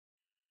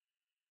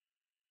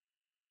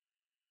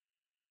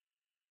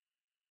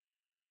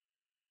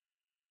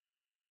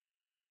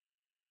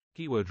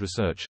Keyword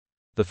research.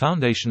 The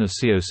foundation of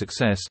SEO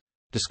success.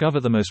 Discover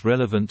the most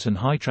relevant and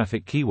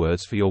high-traffic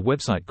keywords for your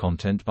website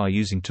content by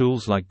using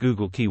tools like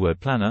Google Keyword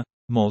Planner,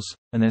 Moz,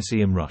 and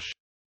SEMrush.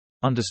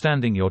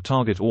 Understanding your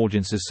target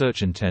audience's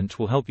search intent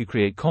will help you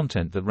create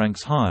content that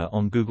ranks higher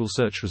on Google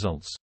search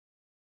results.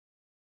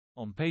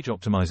 On-page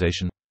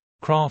optimization.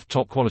 Craft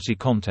top-quality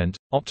content.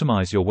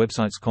 Optimize your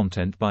website's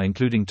content by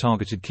including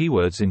targeted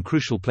keywords in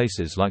crucial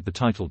places like the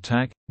title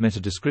tag, meta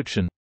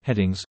description,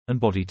 headings, and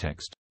body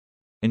text.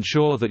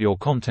 Ensure that your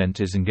content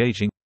is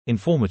engaging,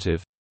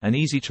 informative, and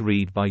easy to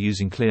read by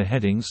using clear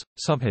headings,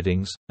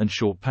 subheadings, and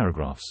short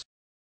paragraphs.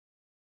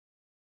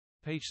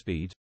 Page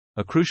speed.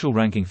 A crucial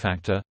ranking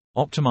factor.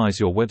 Optimize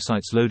your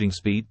website's loading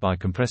speed by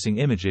compressing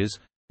images,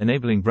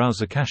 enabling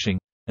browser caching,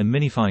 and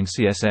minifying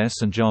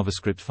CSS and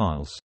JavaScript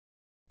files.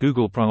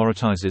 Google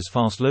prioritizes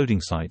fast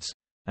loading sites,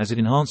 as it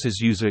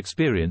enhances user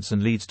experience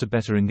and leads to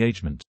better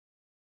engagement.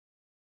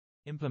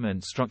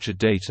 Implement structured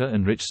data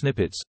and rich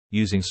snippets.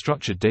 Using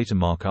structured data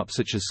markup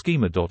such as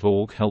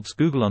schema.org helps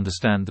Google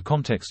understand the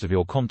context of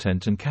your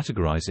content and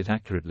categorize it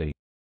accurately.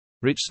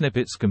 Rich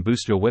snippets can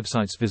boost your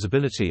website's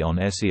visibility on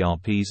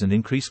SERPs and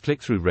increase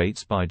click-through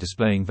rates by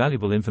displaying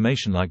valuable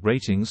information like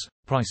ratings,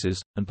 prices,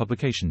 and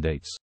publication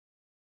dates.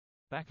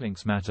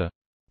 Backlinks matter.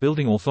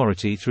 Building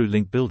authority through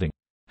link building.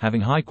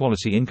 Having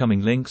high-quality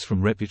incoming links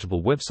from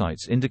reputable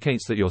websites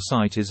indicates that your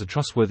site is a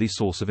trustworthy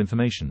source of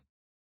information.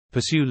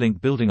 Pursue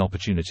link-building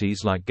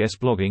opportunities like guest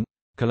blogging,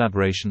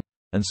 collaboration,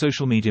 and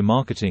social media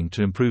marketing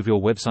to improve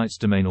your website's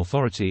domain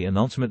authority and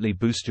ultimately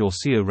boost your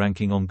SEO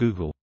ranking on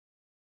Google.